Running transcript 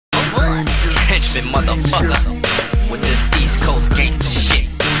henchman motherfucker with this East Coast gangsta shit.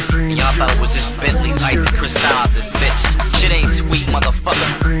 Y'all thought it was just Bentley's, ice and crystal, this bitch. Shit ain't sweet, motherfucker.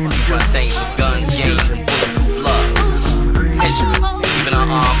 We run things with guns, game, and bulletproof love. Henchmen, even our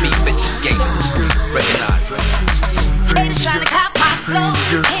R&B bitches gangsters. Recognize it. Haters trying to cop my flow.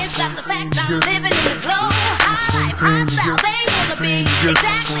 Can't stop the fact I'm living in the glow. High life, high style, they wanna be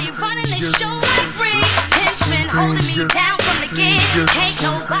exactly running this show like free. Henchmen holding me down from the get. Can't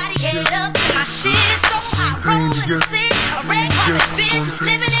nobody get up in my shit. So I roll in the six, a red carpet bitch,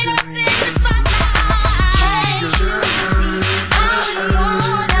 living it up in the spotlight. Can't you see how it's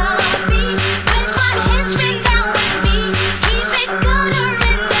gonna be when my henchmen down with me? Keep it gooder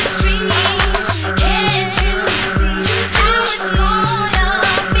in the streets. Can't you see how it's gonna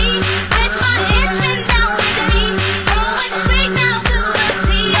be with my henchmen down with me? Going straight now to the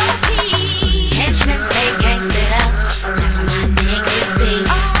T.O.P. Henchmen stay gangsted up, that's how my niggas be.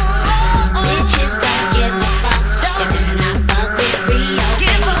 Bitches don't give a fuck, you better not fuck with Rio,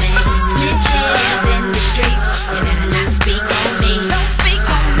 baby. Snitches in the streets, you better not speak on me. Don't speak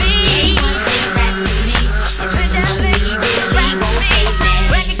on me. Once they rats to me, you just really won't pay me.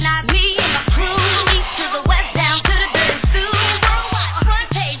 Recognize me and my crew, east to the west, down to the dirty Sioux. Worldwide front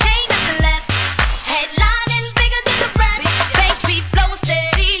page, ain't nothing less. Headlining bigger than the rest. Fake beef flowing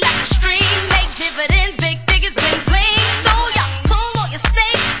steady like a stream. Make dividends, big figures, bling bling. So y'all pull on your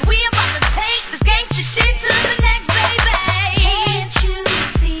stake. We about to take this gangsta shit to the next, baby. Can't you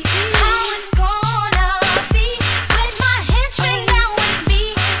see how it's gonna be when my henchmen down with me?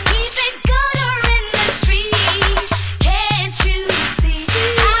 Keep it gooder in the streets. Can't you see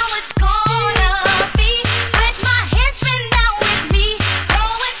how it's gonna be with my henchmen down with me?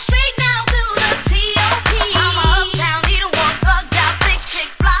 Going straight now to the T.O.P. I'm a uptown, need a one thugged out, thick chick,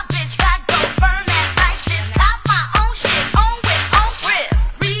 fly bitch, got dope, firm ass, nice tits, cop my own shit, own whip, own grip.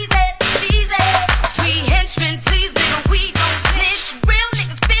 Reason, she's it. We henchmen, please nigga, we don't snitch. Real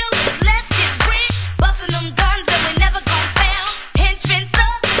niggas feel it, let's get rich. Bustin' them guns and we never gon' fail. Henchmen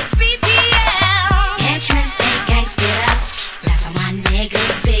thug, it's BTL. Henchmen stay gangsted up, that's how my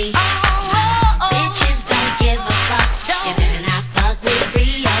niggas be. Bitches don't give a fuck, you better not fuck with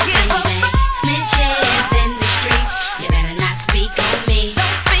Rio, baby. Snitches in the streets, you better not speak on me.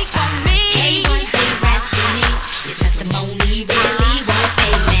 Don't speak on me. Once they rats to me, your testimony really won't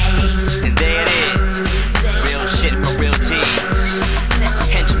pay me. And there it is, real shit for real G's.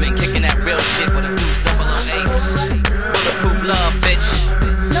 Henchmen kicking that real shit for the Deuce double on ace. Bulletproof love, bitch.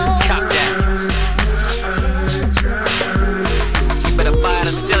 Cop that. You better buy it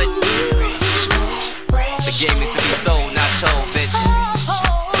or steal it. The game is to be sold, not told, bitch.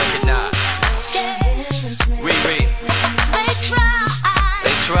 Recognize. Riri, They try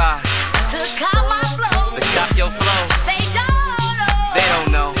they try to cop my flow. to cop your flow. They don't know. They don't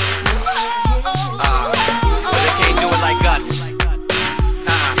know. But they can't do it like us.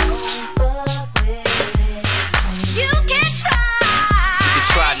 You can try. You can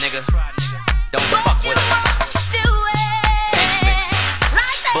try, nigga. Don't fuck with us. Do it. Henchmen,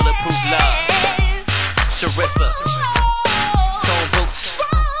 Like bulletproof love. this. Sharissa.